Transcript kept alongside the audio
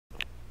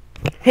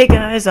Hey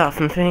guys,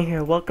 Finny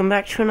here. Welcome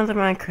back to another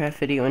Minecraft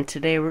video, and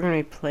today we're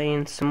going to be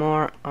playing some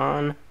more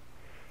on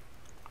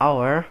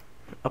our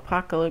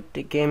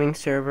apocalyptic gaming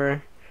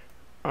server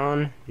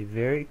on the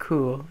very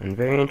cool and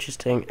very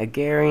interesting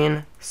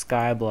Agrarian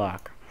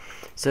skyblock.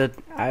 So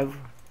I've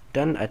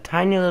done a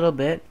tiny little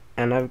bit,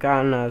 and I've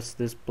gotten us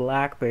this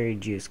blackberry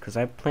juice because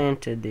I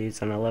planted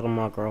these and I let them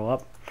all grow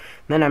up.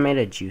 And then I made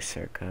a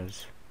juicer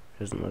because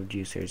who doesn't love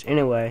juicers?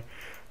 Anyway,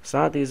 so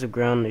now that these have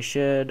grown, they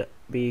should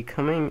be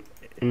coming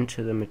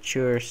into the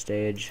mature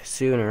stage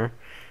sooner,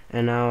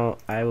 and now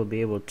I will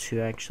be able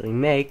to actually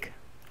make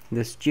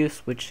this juice,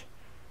 which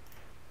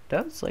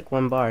does like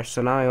 1 bar,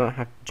 so now I won't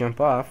have to jump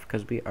off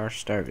because we are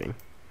starving.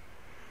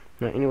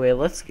 Now anyway,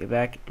 let's get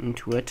back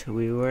into what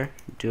we were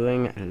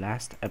doing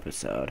last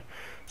episode.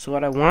 So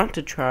what I want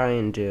to try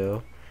and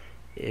do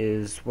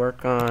is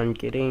work on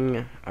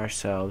getting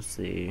ourselves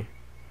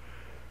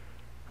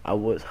I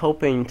was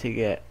hoping to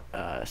get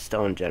a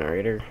stone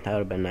generator. That would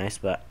have been nice,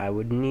 but I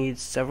would need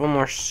several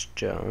more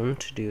stone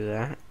to do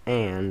that,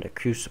 and a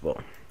crucible.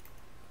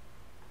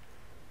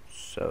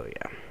 So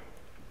yeah.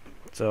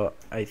 So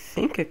I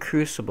think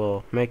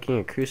making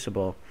a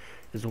crucible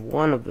is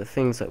one of the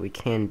things that we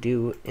can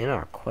do in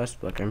our quest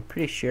book. I'm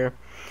pretty sure.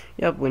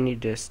 Yep, we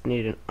just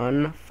need an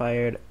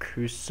unfired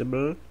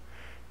crucible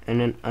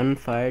and an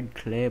unfired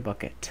clay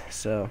bucket.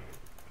 So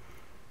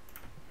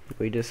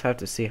we just have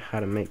to see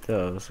how to make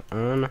those.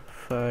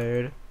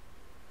 Unfired.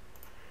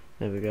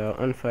 There we go.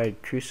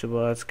 Unfired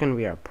crucible. That's going to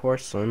be our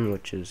porcelain,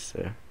 which is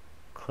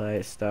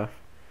clay stuff.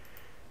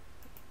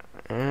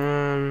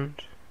 And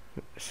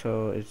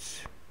so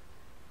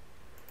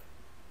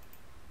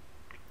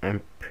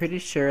I'm pretty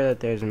sure that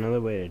there's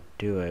another way to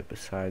do it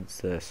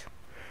besides this.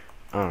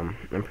 I'm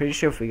pretty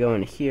sure if we go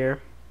in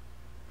here,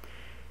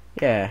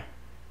 yeah,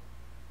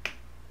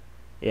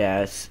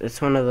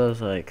 it's one of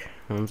those like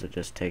ones that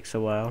just takes a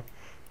while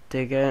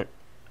to get.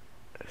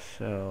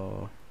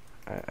 So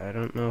I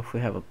don't know if we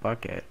have a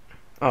bucket.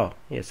 Oh,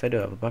 yes, I do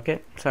have a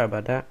bucket. Sorry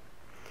about that.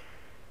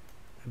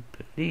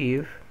 I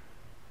believe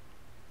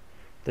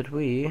that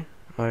we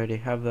already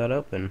have that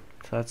open,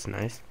 so that's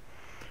nice.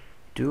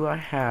 Do I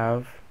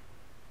have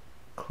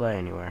clay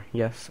anywhere?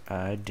 Yes,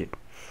 I do.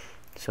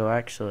 So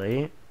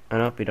actually, I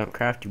know if you don't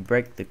craft, you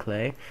break the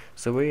clay.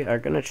 So we are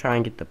going to try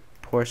and get the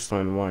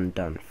porcelain one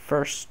done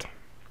first.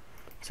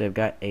 So I've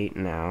got 8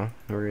 now.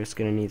 We're just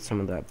going to need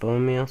some of that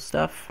bone meal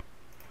stuff.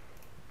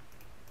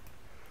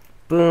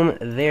 Boom,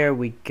 there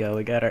we go.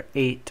 We got our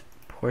 8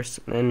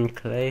 porcelain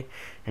clay,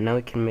 and now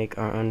we can make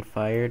our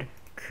unfired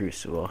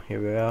crucible. Here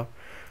we go.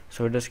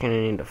 So we're just going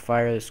to need to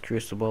fire this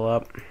crucible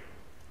up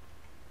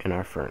in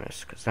our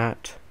furnace, because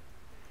that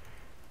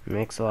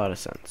makes a lot of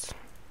sense.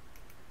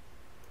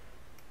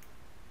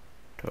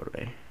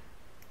 Totally.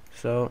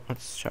 So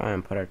let's try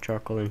and put our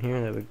charcoal in here.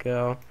 There we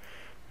go.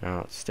 Now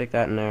let's stick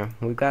that in there.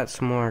 We've got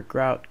some more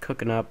grout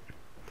cooking up.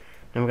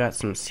 And we've got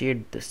some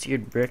seared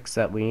bricks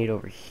that we need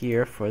over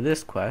here for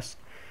this quest.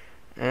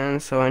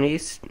 And so I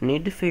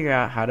need to figure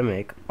out how to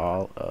make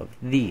all of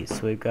these.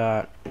 So we've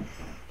got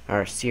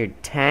our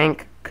seared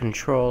tank,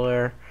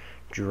 controller,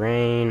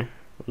 drain.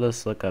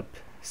 Let's look up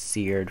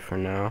seared for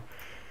now.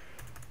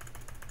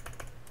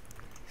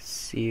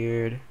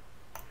 Seared.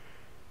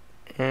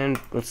 And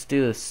let's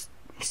do this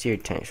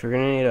seared tank. So we're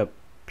going to need a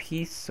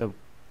piece of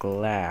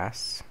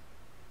glass.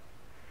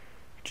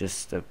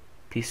 Just a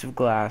piece of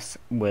glass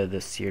with a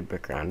seared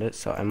brick around it.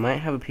 So I might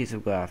have a piece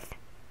of glass.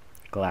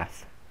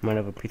 Might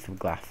have a piece of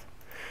glass.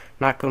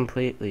 Not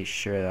completely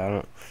sure though. I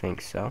don't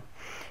think so.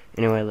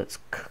 Anyway, let's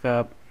cook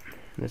up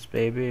this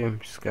baby. I'm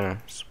just gonna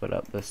split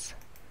up this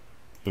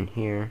in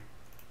here.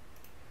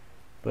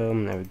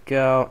 Boom, there we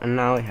go. And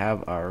now we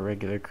have our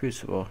regular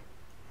crucible.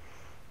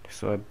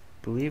 So I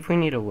believe we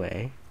need a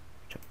way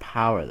to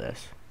power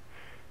this.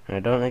 And I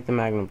don't think the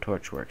magnum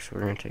torch works. So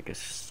we're gonna take a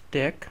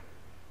stick.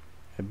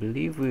 I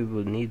believe we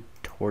will need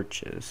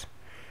torches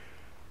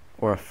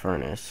or a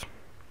furnace,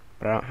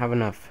 but I don't have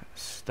enough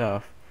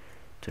stuff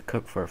to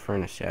cook for a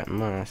furnace yet,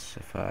 unless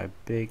if I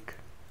bake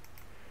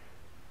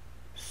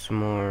some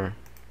more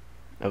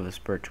of this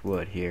birch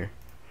wood here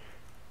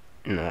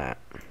into that.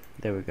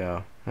 There we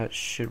go. That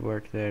should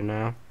work there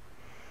now.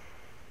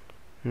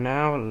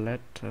 Now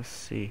let us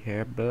see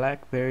here.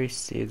 Blackberry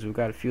seeds. We've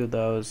got a few of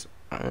those.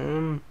 What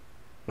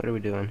are we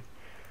doing?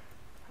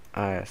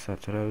 Ah, yes,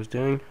 that's what I was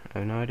doing. I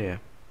have no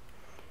idea.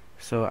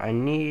 So I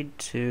need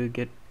to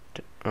get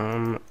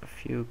a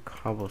few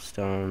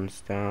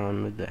cobblestones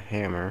down with the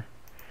hammer.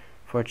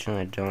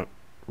 Fortunately, I don't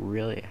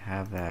really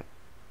have that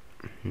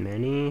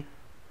many.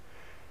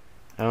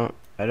 I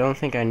don't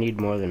think I need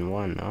more than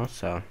one though.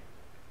 So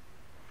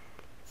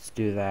let's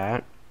do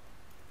that.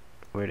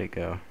 Where'd it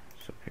go?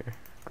 It's up here.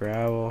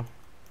 Gravel.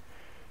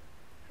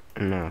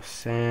 And now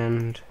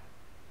sand.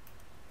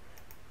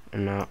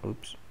 And now,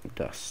 oops,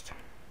 dust.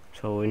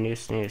 So we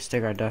just need to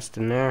stick our dust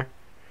in there.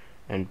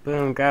 And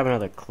boom, grab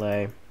another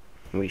clay.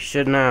 We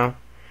should now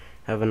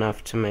have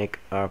enough to make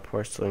our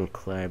porcelain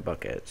clay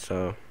bucket.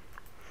 So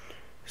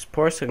this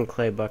porcelain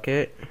clay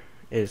bucket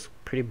is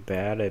pretty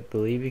bad. I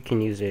believe you can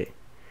use it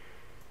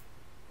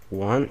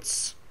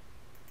once,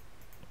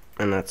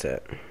 and that's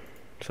it.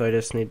 So I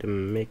just need to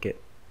make it,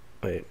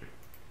 wait,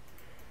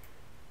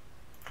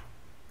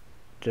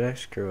 did I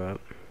screw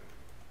up?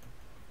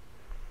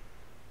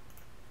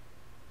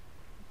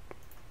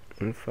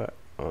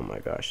 Oh my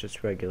gosh,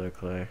 it's regular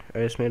clay. I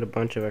just made a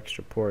bunch of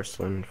extra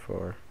porcelain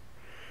for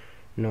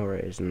no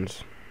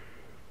raisins.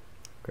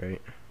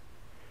 Great.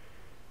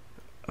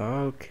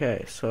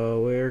 Okay,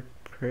 so we're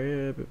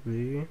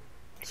probably,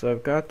 so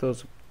I've got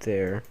those up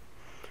there.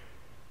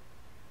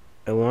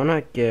 I want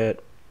to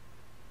get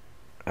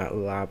that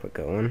lava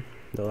going,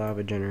 the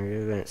lava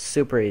generator, and it's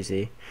super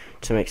easy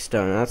to make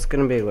stone. That's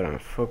going to be what I'm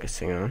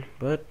focusing on,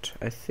 but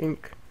I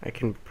think I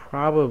can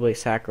probably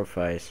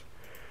sacrifice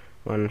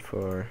one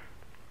for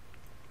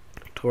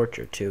torch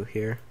or two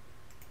here.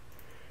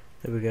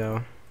 There we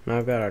go. Now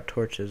I've got our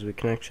torches. We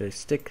can actually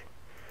stick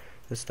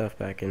the stuff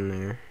back in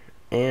there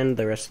and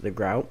the rest of the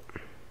grout.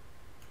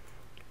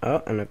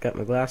 Oh, and I've got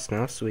my glass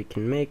now, so we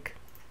can make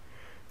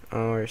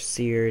our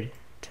seared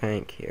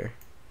tank here.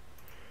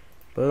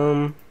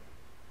 Boom.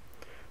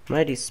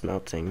 Mighty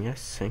smelting.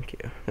 Yes, thank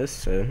you. This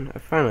soon. I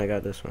finally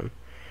got this one.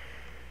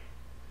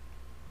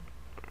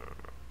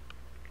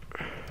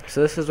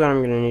 So this is what I'm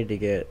going to need to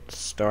get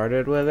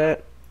started with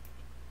it.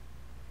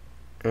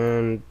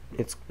 And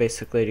it's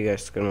basically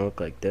just going to look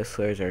like this.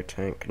 There's our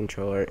tank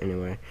controller.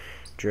 Anyway,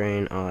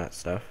 drain, all that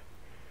stuff.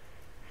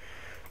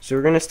 So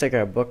we're going to stick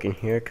our book in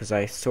here because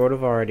I sort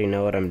of already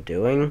know what I'm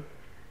doing.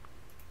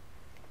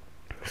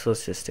 So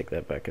let's just stick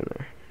that back in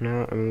there.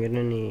 Now I'm going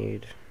to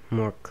need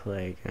more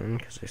clay again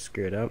because I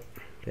screwed up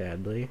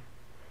badly.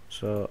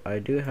 So I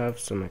do have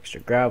some extra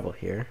gravel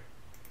here.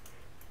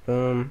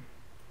 Boom.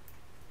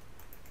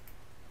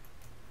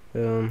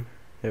 Boom.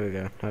 There we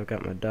go. Now I've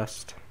got my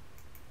dust.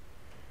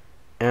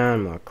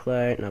 And more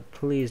clay. Now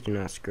please do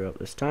not screw up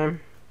this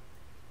time.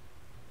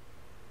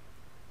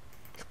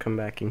 Let's come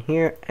back in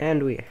here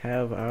and we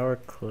have our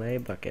clay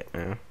bucket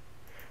now.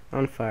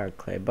 On-fire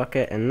clay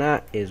bucket, and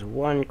that is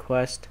one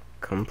quest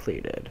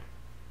completed.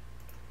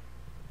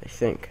 I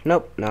think.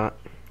 Nope, not.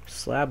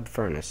 Slab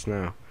furnace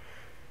now.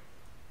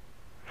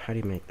 How do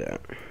you make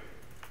that?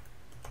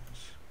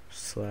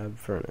 Slab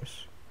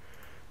furnace.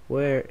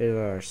 Where is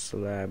our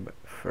slab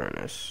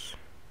furnace?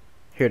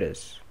 Here it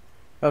is.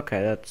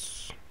 Okay,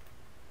 that's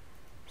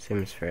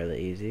seems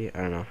fairly easy.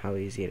 I don't know how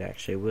easy it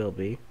actually will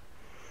be.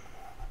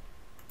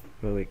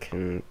 But we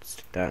can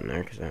stick that in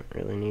there because I don't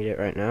really need it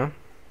right now.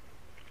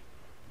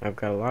 I've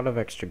got a lot of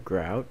extra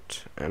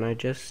grout, and I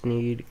just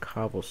need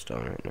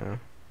cobblestone right now.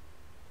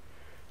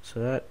 So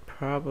that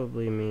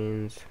probably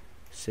means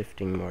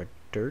sifting more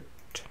dirt.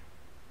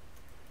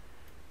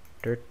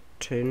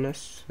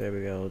 Dirtiness. There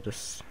we go. I'll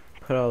just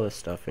put all this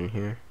stuff in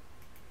here.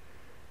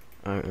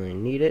 I don't really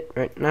need it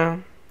right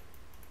now.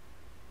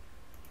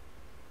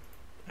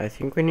 I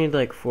think we need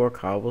like 4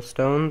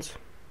 cobblestones.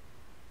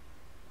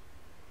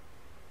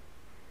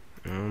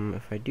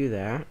 If I do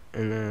that,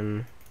 and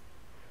then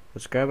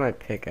let's grab my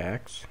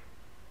pickaxe,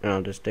 and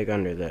I'll just dig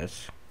under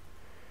this,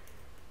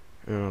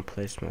 and I'll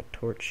place my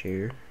torch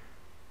here.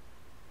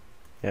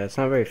 Yeah, it's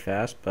not very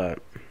fast, but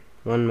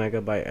 1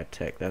 megabyte a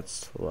tick,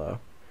 that's slow.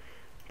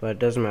 But it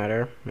doesn't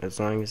matter, as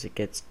long as it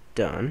gets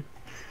done.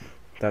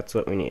 That's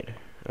what we need.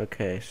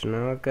 Okay, so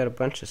now I've got a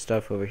bunch of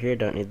stuff over here,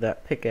 don't need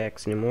that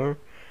pickaxe anymore.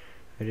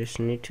 I just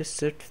need to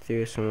sift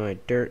through some of my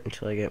dirt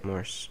until I get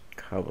more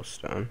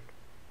cobblestone.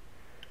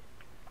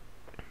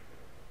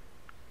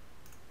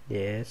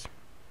 Yes.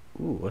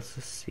 Ooh, what's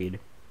this seed?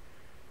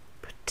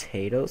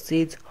 Potato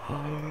seeds? Oh,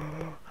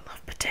 I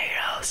love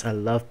potatoes. I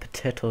love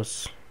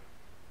potatoes.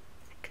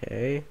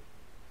 Okay.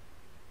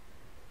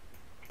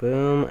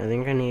 Boom. I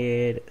think I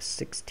need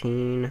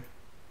 16,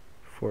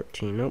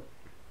 14. Nope.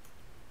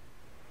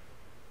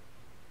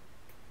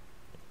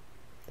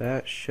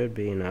 That should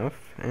be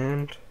enough.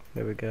 And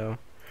there we go.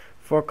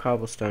 4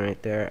 cobblestone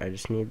right there. I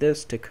just need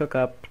this to cook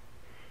up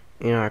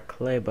in our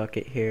clay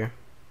bucket here.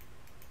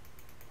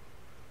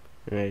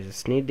 And I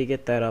just need to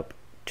get that up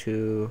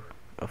to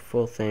a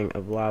full thing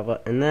of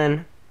lava, and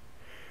then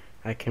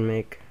I can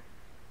make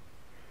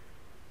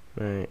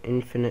my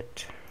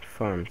infinite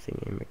farm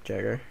thingy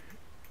McJagger.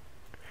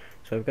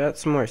 So I've got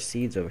some more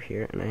seeds over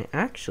here, and I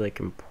actually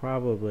can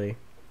probably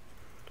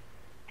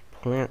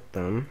plant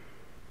them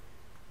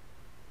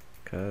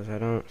because I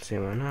don't see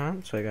why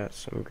not. So I got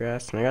some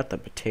grass, and I got the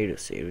potato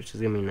seed, which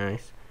is gonna be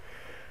nice.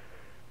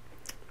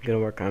 I'm gonna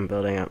work on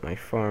building out my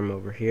farm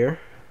over here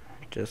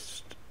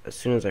just as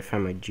soon as I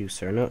find my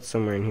juicer. I know it's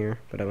somewhere in here,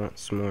 but I want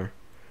some more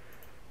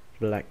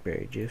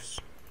blackberry juice.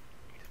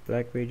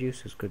 Blackberry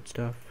juice is good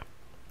stuff.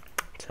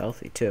 It's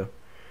healthy too.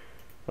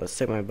 Let's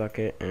stick my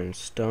bucket and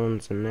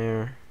stones in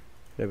there.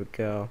 There we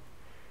go.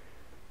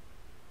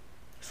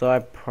 So I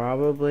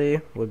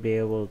probably would be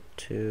able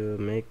to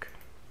make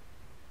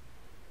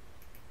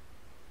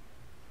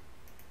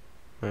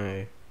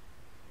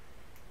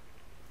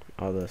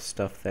all the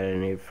stuff that I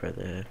need for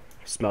the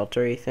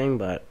smeltery thing,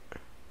 but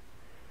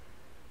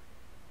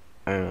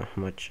I don't know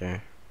how much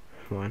I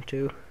want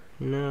to,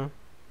 you know.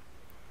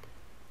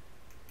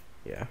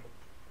 Yeah.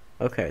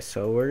 Okay,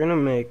 so we're gonna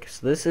make,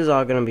 so this is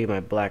all gonna be my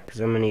black, because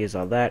I'm gonna use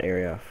all that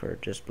area for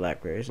just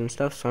blackberries and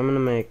stuff. So I'm gonna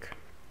make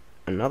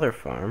another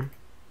farm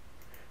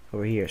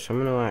over here. So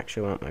I'm gonna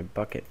actually want my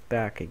bucket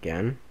back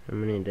again. I'm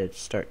gonna need to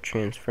start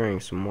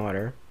transferring some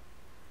water.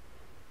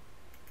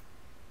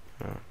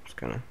 Oh, it's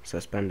kind of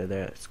suspended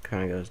there. It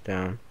kind of goes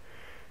down.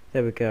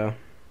 There we go.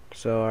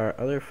 So our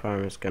other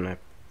farm is gonna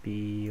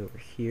be over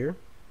here.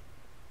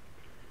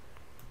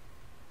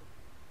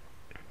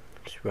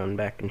 Just run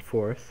back and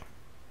forth.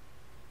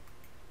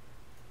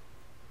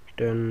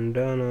 Dun,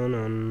 dun, dun,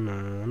 dun,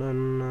 dun,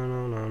 dun,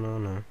 dun, dun,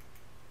 dun, dun.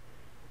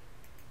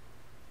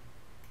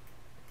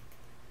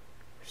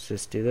 Let's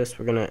just do this.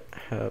 We're gonna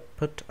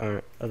put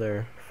our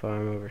other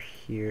farm over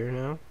here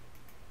now.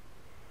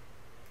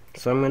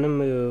 So I'm gonna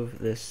move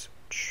this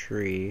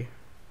tree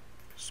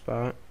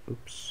spot.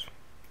 Oops.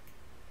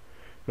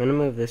 I'm gonna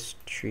move this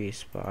tree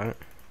spot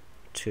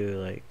to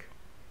like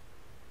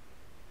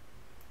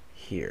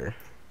here.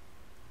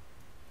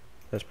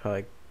 That's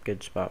probably a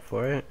good spot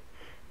for it.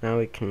 Now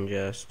we can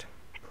just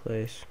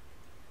place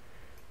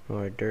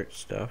more dirt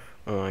stuff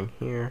along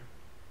here.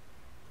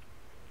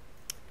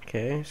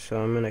 Okay,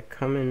 so I'm gonna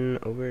come in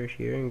over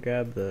here and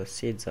grab the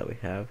seeds that we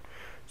have.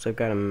 So I've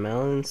got a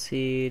melon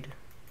seed,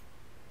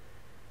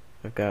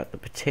 I've got the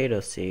potato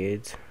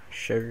seeds,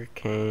 sugar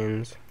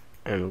canes,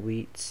 and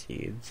wheat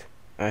seeds.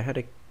 I had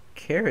a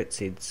carrot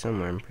seed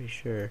somewhere, I'm pretty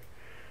sure.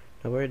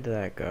 Now where did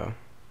that go?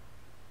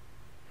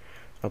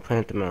 I'll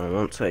plant the melon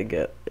once I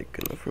get like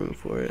enough room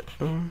for it.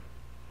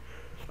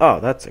 Oh,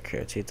 that's a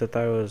carrot seed. I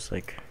thought it was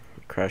like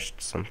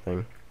crushed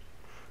something.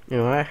 You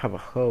know, I have a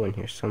hoe in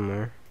here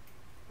somewhere.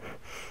 I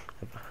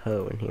have a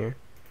hoe in here.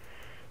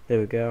 There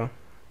we go.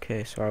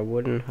 Okay, so our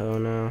wooden hoe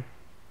now.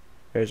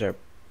 There's our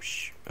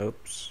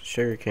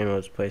sugar cane.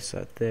 Let's place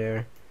that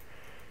there.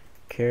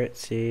 Carrot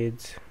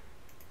seeds,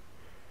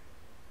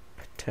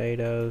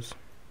 potatoes,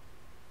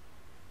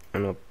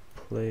 and I'll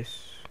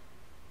place.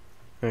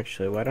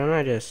 Actually, why don't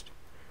I just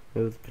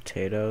move the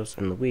potatoes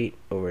and the wheat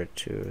over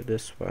to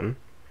this one,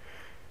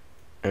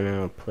 and then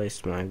I'll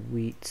place my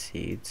wheat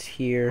seeds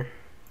here.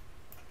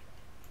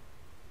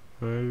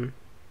 1,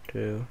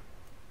 2.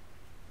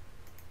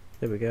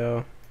 There we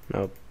go.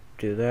 Now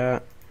do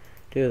that,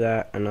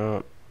 and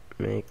I'll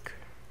make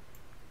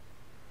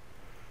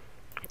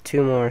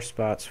 2 more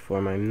spots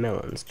for my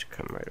melons to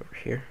come right over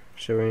here.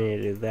 So we're going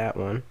to do that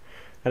one.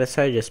 I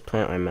decided to just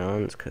plant my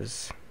melons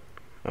because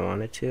I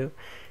wanted to.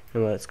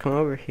 And let's come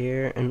over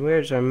here, and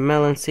where's our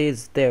melon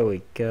seeds? There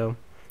we go.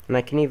 And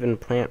I can even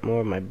plant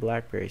more of my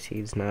blackberry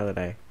seeds now that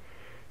I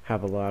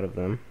have a lot of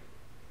them.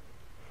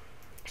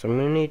 So I'm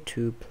going to need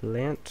to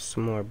plant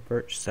some more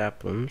birch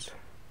saplings.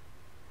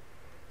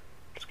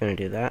 Just going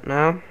to do that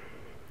now.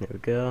 There we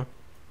go.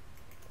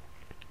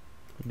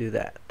 Do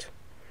that.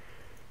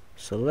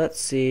 So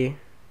let's see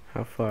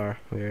how far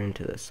we are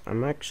into this.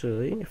 I'm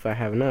actually, if I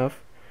have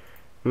enough,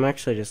 I'm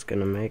actually just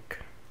going to make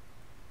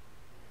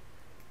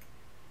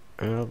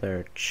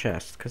another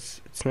chest,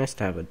 because it's nice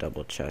to have a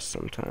double chest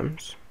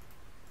sometimes.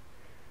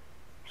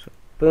 So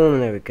boom,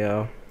 there we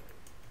go.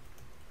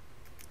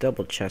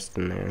 Double chest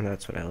in there,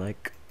 that's what I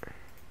like.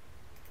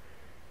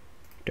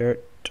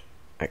 Dirt.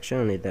 Actually, I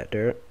don't need that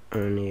dirt. I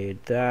don't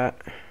need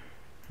that.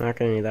 Not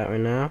gonna need that right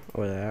now,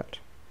 or that.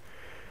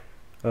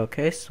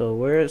 Okay, so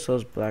where's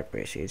those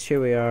blackberry seeds?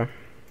 Here we are.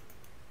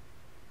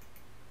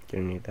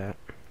 Didn't need that.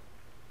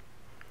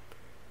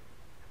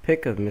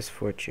 Pick of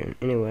misfortune.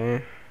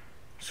 Anyway,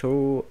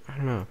 so I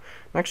don't know.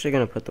 I'm actually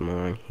gonna put them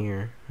along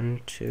here. 1,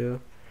 2.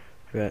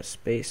 I've got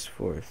space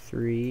for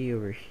 3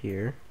 over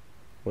here,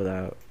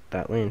 without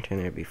that lantern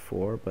there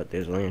before, but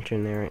there's a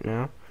lantern there right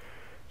now.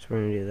 So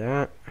we're gonna do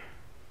that.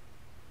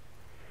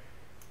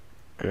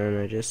 And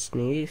then I just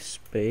need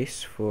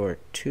space for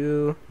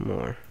 2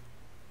 more.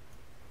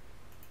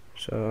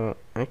 So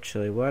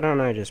actually, why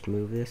don't I just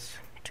move this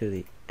to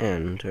the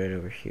end right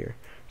over here.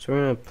 So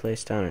we're going to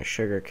place down our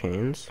sugar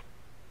canes,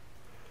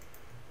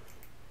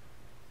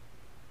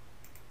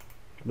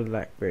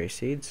 blackberry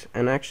seeds,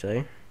 and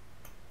actually,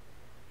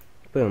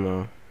 boom,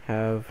 I'll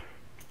have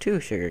 2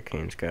 sugar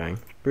canes going.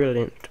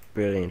 Brilliant,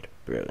 brilliant,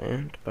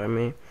 brilliant by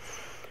me.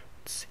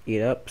 Let's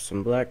eat up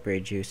some blackberry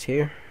juice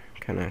here.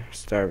 Kind of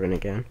starving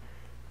again.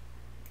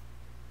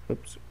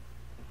 Oops.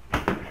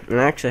 And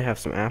I actually have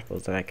some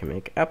apples that I can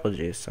make apple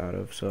juice out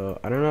of, so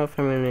I don't know if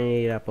I'm going to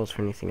need apples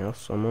for anything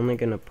else, so I'm only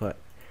going to put,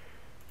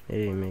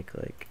 maybe make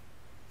like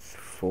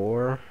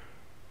 4.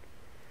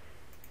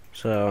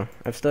 So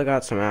I've still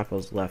got some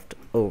apples left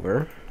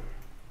over,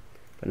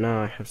 but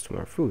now I have some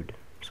more food,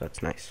 so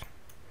that's nice.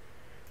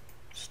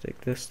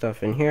 Stick this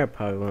stuff in here. I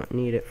probably won't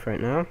need it for right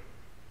now.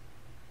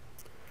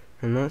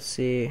 And let's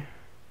see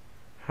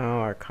how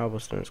our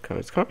cobblestone is coming.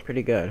 It's coming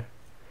pretty good.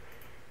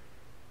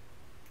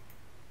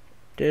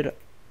 Did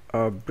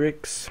our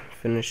bricks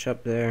finish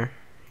up there?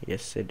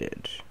 Yes, they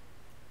did.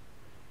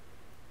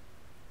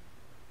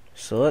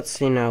 So let's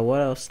see now,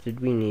 what else did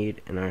we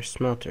need in our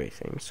smeltery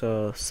thing?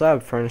 So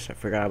slab furnace, I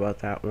forgot about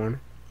that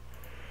one.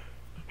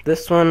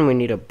 This one we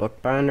need a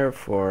bookbinder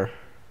for,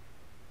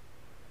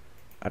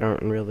 I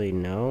don't really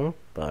know,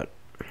 but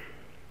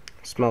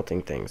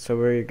smelting thing. So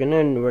we're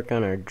gonna work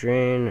on our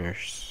drain, our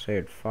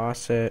seared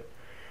faucet.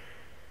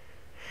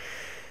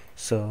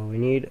 So we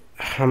need,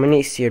 how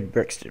many seared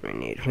bricks did we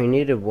need? We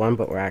needed 1,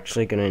 but we're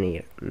actually gonna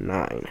need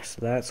 9. So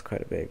that's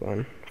quite a big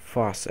one.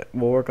 Faucet.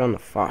 We'll work on the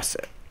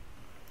faucet.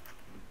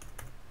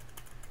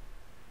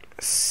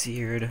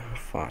 Seared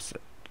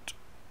faucet.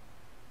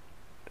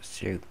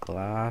 Seared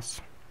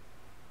glass.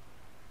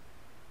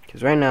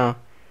 Because right now,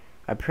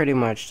 I pretty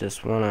much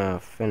just want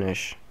to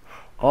finish.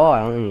 Oh,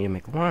 I only need to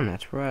make 1.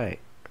 That's right.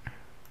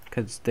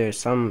 Because there's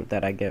some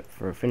that I get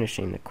for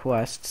finishing the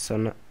quest. So,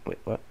 no, wait,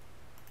 what?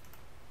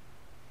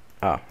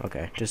 Oh,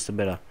 okay. Just a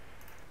bit of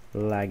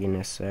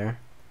lagginess there.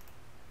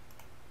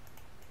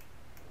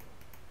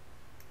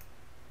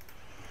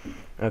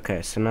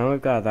 Okay, so now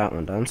we've got that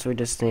one done. So we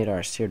just need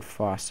our seared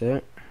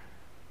faucet.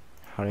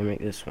 How do you make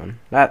this one?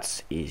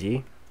 That's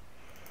easy.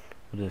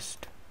 We'll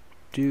just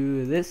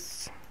do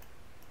this.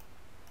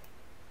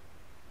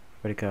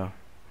 Where'd it go?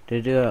 Did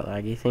it do that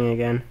laggy thing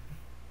again?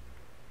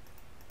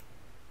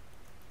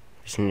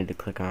 Just need to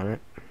click on it.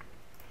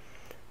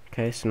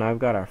 Okay, so now I've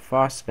got our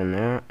faucet in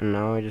there, and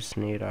now we just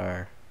need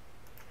our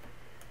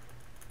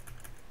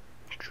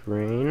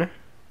drain.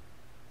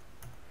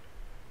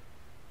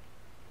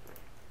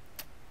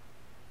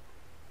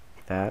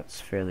 That's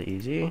fairly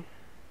easy.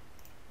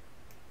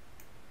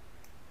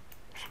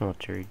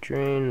 Smeltery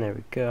drain, there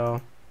we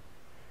go.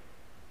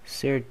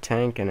 Seared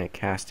tank and a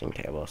casting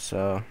table.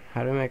 So,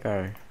 how do we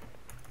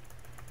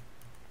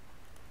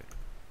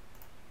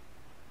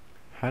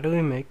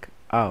make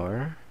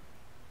our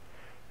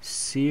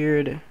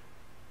seared,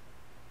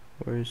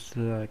 where's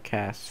the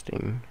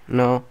casting?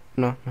 No.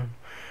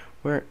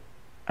 Where,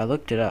 I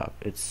looked it up.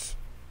 It's,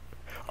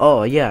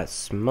 oh yeah,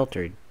 it's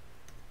smeltery.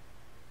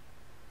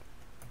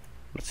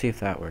 Let's see if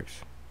that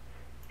works.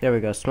 There we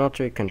go,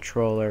 smeltery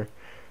controller.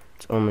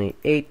 It's only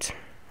 8,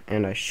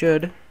 and I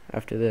should,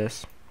 after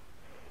this,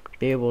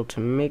 be able to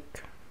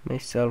make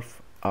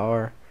myself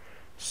our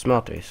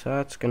smeltery. So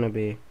that's gonna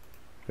be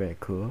very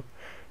cool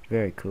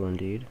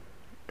indeed.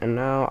 And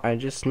now I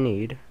just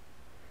need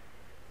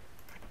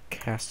a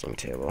casting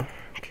table.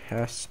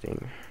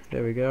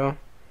 There we go.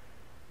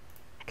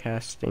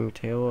 Casting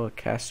table,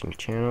 casting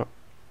channel,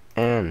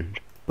 and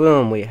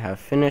boom, we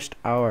have finished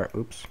our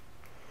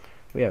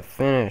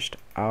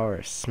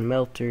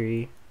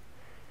smeltery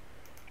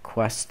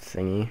quest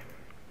thingy.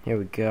 Here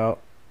we go.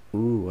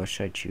 Ooh, what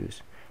should I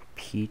choose?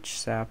 Peach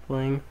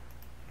sapling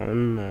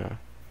and the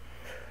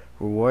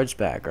rewards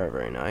bag are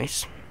very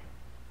nice.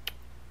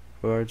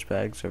 Rewards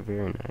bags are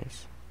very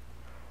nice.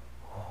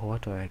 Oh,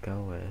 what do I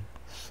go with?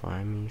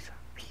 Slimies,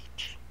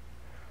 peach.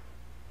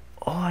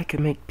 Oh, I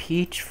can make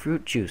peach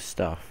fruit juice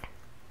stuff.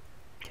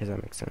 Does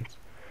that make sense?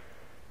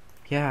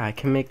 Yeah, I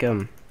can make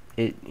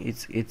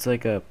it's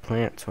like a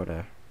plant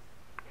sorta.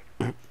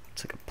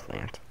 It's like a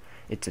plant.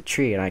 It's a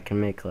tree, and I can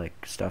make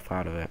like stuff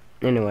out of it.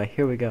 Anyway,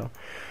 here we go.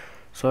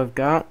 So I've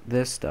got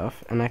this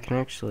stuff, and I can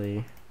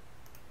I'm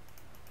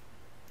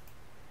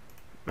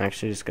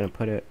actually just gonna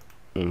put it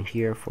in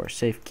here for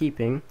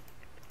safekeeping.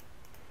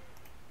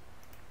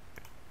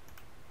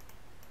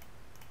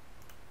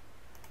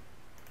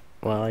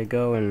 While I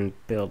go and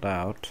build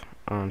out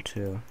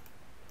onto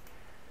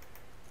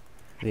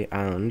the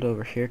island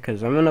over here,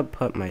 because I'm gonna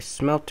put my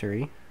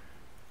smeltery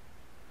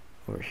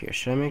over here.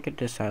 Should I make it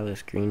this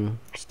green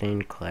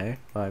stained clay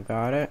while I've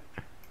got it?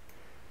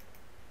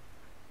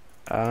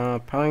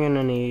 Probably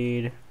gonna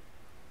need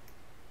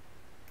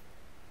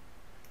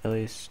at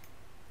least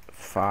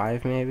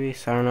 5 maybe,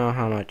 so I don't know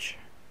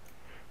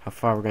how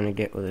far we're gonna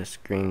get with this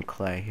green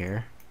clay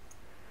here.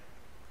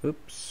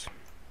 Oops,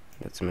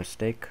 that's a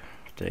mistake.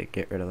 To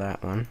get rid of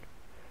that one,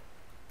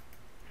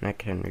 and I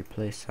can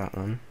replace that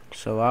one.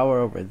 So while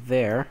we're over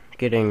there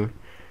getting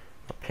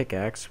a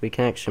pickaxe, we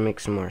can actually make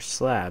some more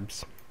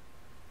slabs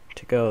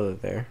to go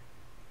there.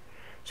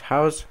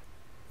 So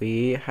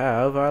we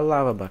have our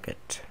lava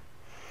bucket.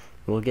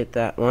 We'll get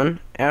that one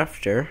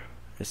after,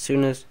 as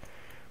soon as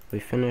we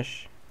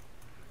finish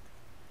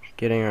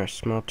getting our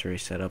smeltery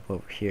set up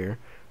over here.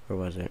 Where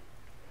was it?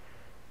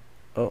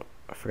 Oh,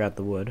 I forgot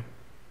the wood.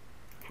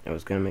 I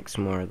was gonna make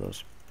some more of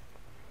those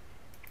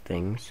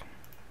things.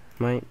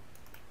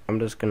 I'm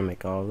just gonna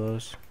make all of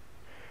those.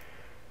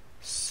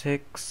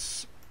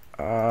 6,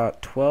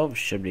 12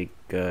 should be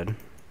good.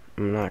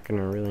 I'm not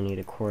gonna really need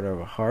a quarter of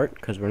a heart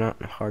because we're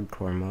not in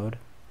hardcore mode.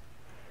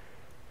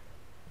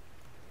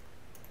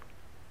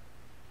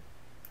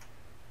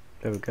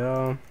 There we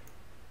go.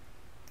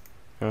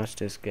 Now let's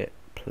just get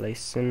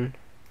placing.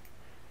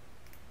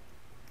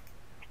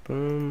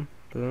 Boom,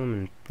 boom,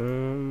 and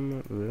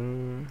boom,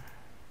 boom.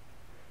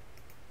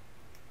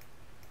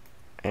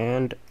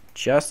 And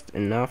just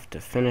enough to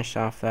finish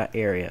off that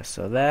area.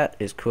 So that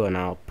is cool. And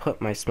I'll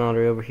put my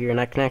smeltery over here, and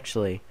I can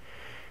actually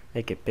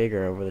make it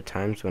bigger over the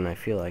times when I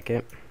feel like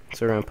it.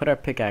 So we're going to put our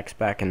pickaxe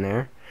back in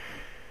there.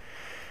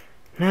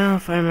 Now,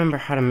 if I remember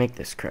how to make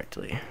this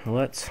correctly,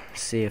 let's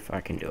see if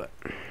I can do it.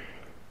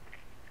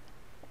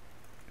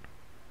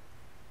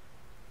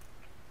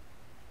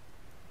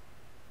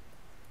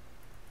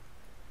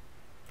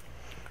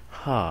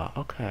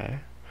 Okay.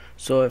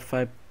 So if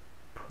I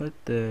put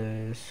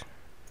this,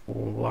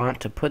 we'll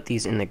want to put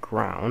these in the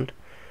ground.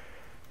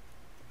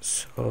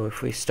 So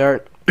if we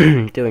start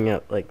doing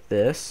it like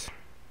this,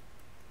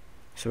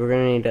 so we're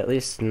going to need at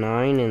least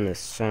 9 in the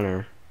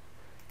center,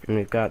 and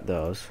we've got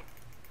those.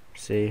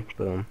 See?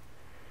 Boom.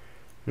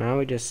 Now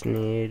we just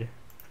need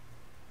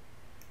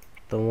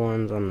the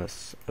ones on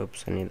this.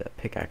 Oops, I need that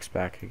pickaxe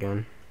back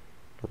again.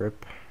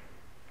 Rip.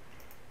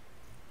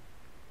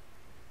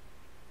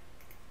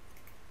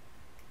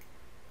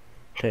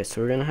 Okay,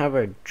 so we're going to have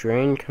our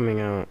drain coming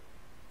out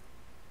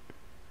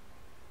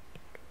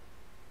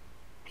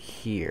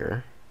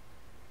here.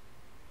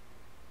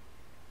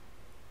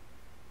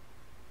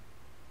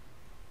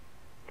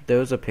 There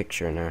was a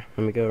picture in there.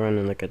 Let me go around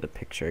and look at the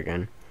picture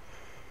again.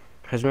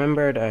 Because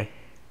remembered, there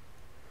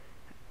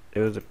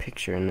was a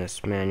picture in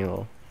this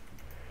manual.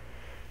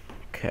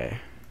 Okay.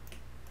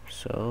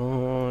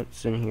 So,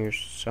 it's in here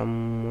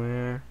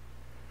somewhere.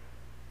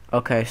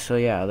 Okay, so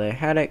yeah, they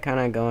had it kind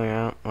of going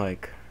out,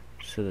 like,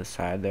 to the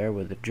side there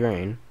with the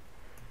drain.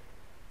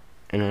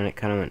 And then it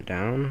kind of went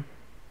down,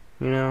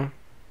 you know?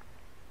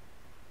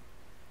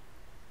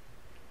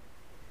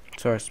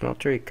 So our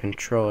smeltery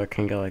controller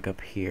can go, like,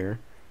 up here.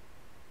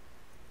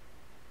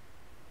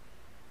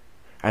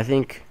 I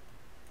think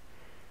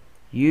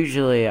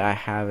usually I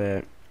have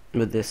it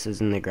with this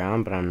is in the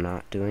ground, but I'm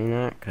not doing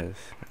that because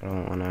I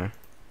don't want to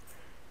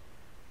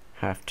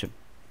have to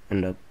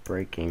end up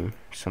breaking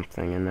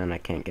something and then I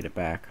can't get it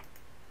back.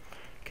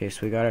 Okay,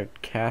 so we got our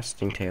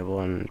casting table,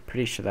 and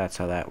pretty sure that's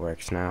how that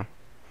works now.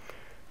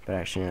 But I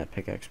actually need that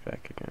pickaxe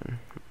back again.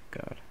 Oh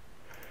my god.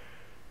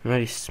 I'm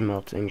already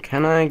smelting.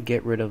 Can I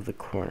get rid of the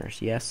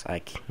corners? Yes, I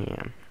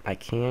can. I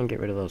can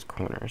get rid of those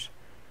corners.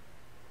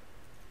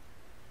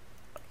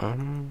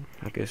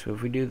 Okay, so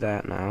if we do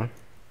that now.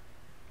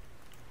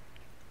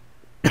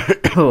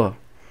 Oh,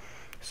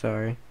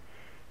 sorry.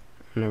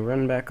 I'm gonna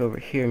run back over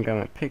here and grab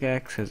my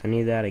pickaxe because I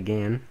need that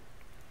again.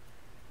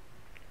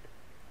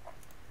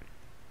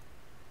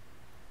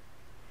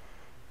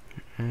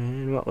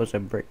 And what was I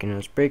breaking? I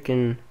was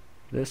breaking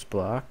this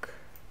block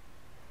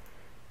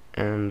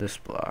and this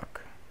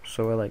block.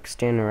 So we're like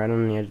standing right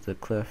on the edge of the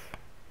cliff,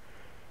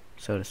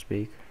 so to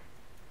speak.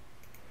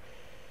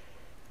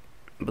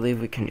 I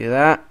believe we can do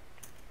that.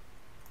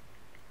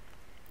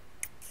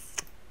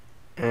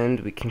 And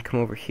we can come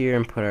over here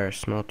and put our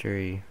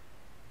smeltery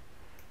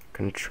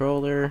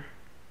controller,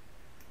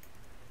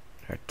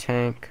 our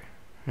tank.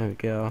 There we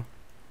go.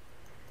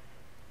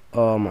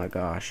 Oh my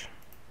gosh.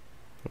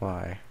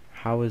 Why?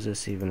 How is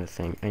this even a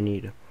thing? I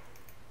need...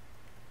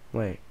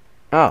 Wait.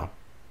 Oh.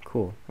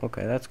 Cool.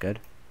 Okay, that's good.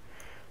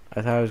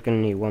 I thought I was going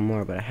to need one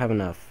more, but I have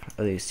enough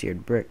of these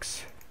seared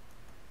bricks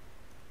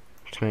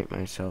to make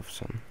myself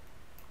some.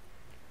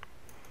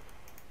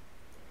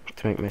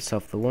 To make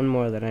myself the one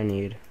more that I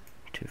need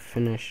to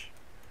finish.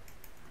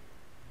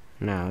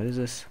 Now, is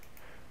this...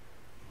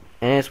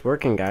 And it's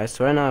working, guys.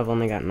 So right now I've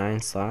only got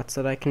 9 slots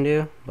that I can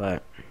do,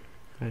 but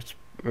it's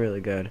really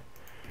good.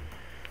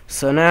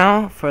 So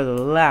now, for the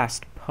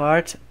last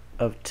part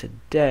of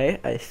today,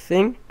 I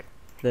think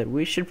that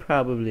we should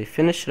probably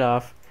finish it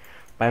off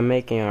by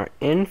making our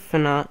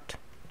infinite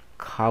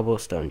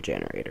cobblestone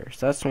generator.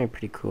 So that's going to be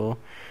pretty cool.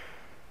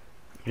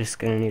 I'm just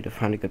going to need to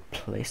find a good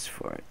place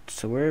for it.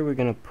 So where are we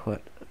going to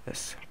put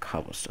this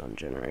cobblestone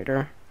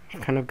generator?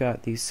 I've kind of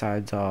got these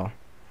sides all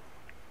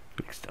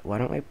mixed up. Why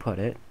don't we put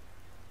it,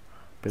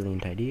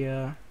 brilliant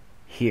idea,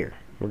 here.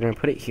 We're going to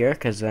put it here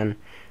because then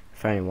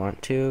if I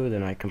want to,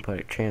 then I can put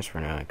it transfer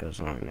now. It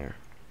goes along there.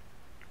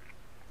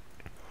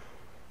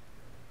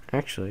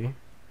 Actually,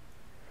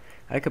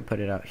 I could put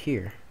it out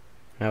here.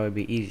 That would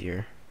be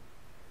easier.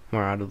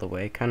 More out of the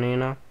way, kind of, you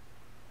know?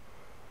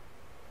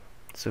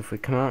 So if we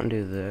come out and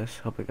do this,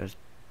 hope it goes,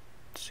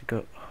 oh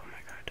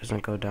my god, it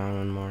doesn't go down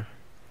one more.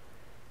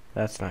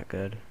 That's not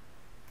good.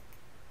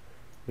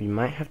 We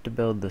might have to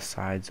build the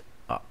sides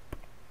up.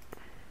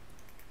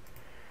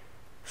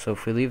 So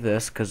if we leave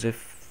this, because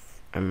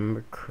if I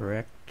remember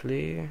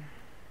correctly,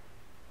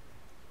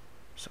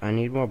 so I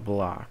need more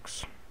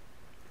blocks.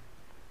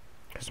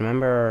 Because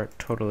remember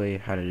totally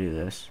how to do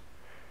this.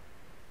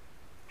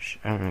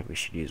 I don't think we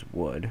should use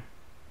wood.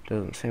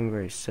 Doesn't seem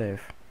very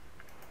safe.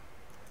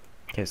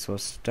 Okay, so we'll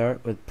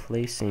start with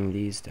placing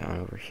these down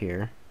over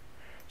here.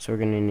 So we're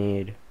going to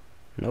need...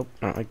 Nope,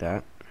 not like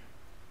that.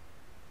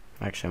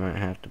 Actually, I might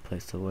have to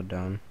place the wood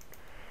down.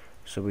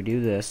 So we do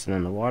this, and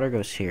then the water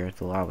goes here,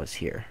 the lava's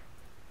here.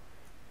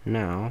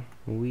 Now,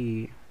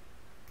 we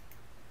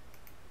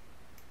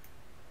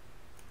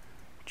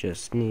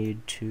just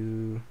need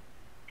to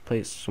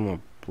place some more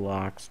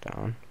blocks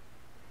down.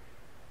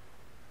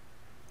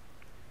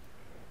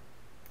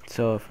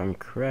 So if I'm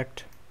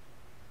correct,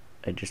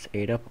 I just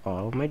ate up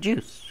all of my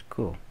juice.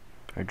 Cool.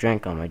 Or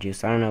drank all my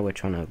juice. I don't know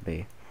which one it would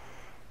be.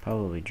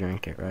 Probably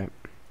drank it, right?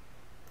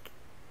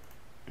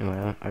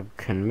 Well, I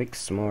can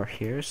mix some more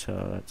here,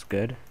 so that's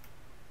good.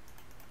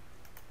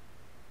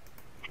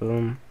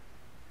 Boom.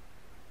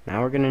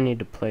 Now we're gonna need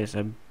to place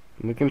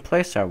we can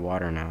place our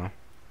water now.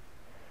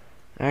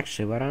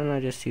 Actually, why don't I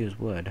just use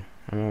wood?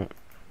 I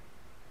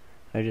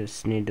I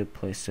just need to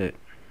place it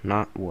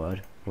not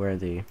wood where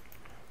the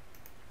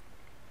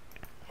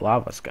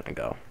lava's gonna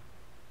go.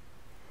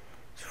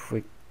 So if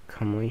we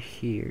come right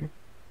here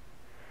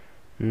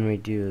and we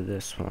do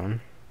this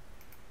one,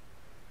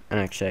 and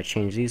actually I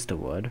change these to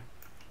wood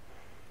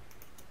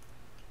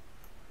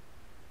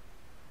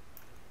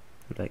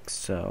like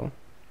so,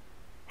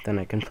 then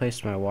I can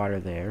place my water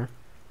there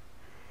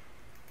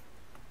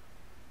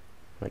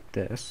like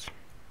this.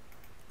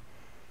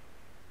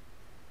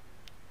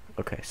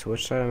 Okay, so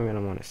which side am I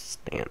gonna want to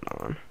stand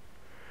on?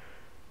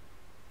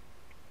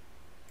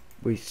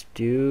 We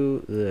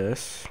do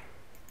this,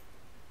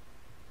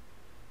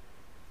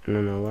 and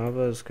then the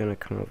lava is gonna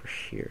come over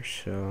here,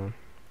 so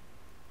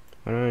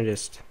why don't I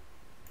just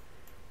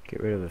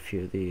get rid of a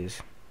few of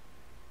these?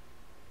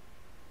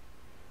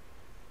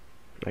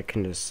 I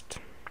can just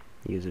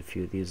use a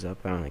few of these up.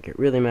 I don't think it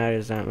really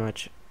matters that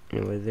much.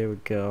 Anyway, there we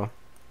go.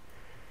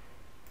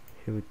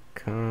 Here we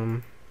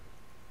come.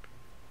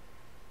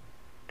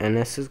 And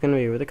this is gonna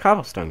be where the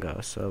cobblestone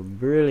goes, so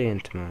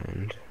brilliant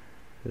mind.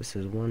 This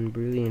is one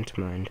brilliant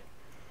mind.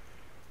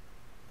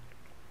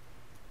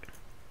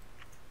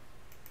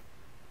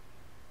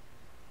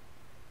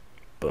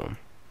 Boom.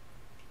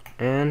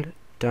 And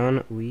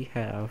done we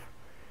have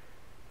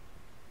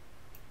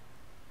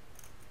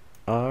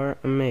our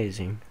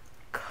amazing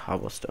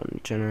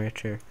cobblestone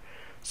generator.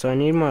 So I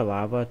need more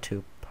lava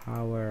to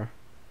power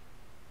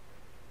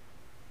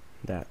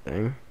that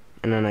thing,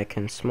 and then I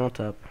can smelt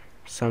up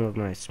some of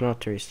my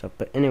smeltery stuff.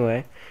 But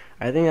anyway,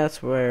 I think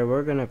that's where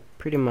we're gonna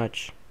pretty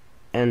much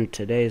end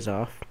today's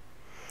off,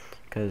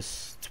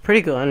 because it's a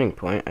pretty good ending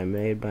point. I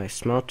made my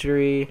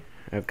smeltery,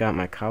 I've got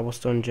my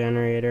cobblestone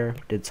generator,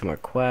 did some more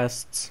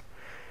quests.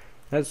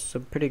 That's a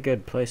pretty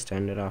good place to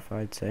end it off,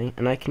 I'd say.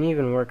 And I can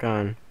even work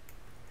on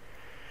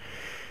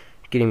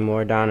getting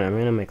more down. I'm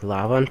gonna make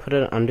lava and put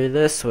it under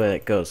this so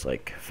it goes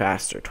like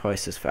faster,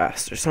 twice as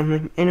fast or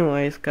something.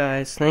 Anyways,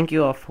 guys, thank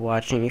you all for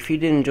watching. If you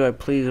did enjoy,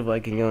 please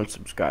like and go and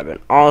subscribe.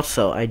 And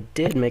also, I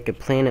did make a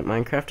Planet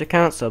Minecraft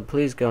account, so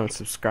please go and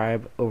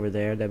subscribe over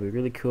there. That'd be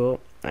really cool.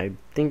 I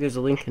think there's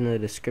a link in the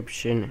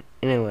description.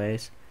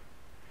 Anyways,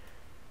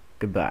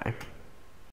 goodbye.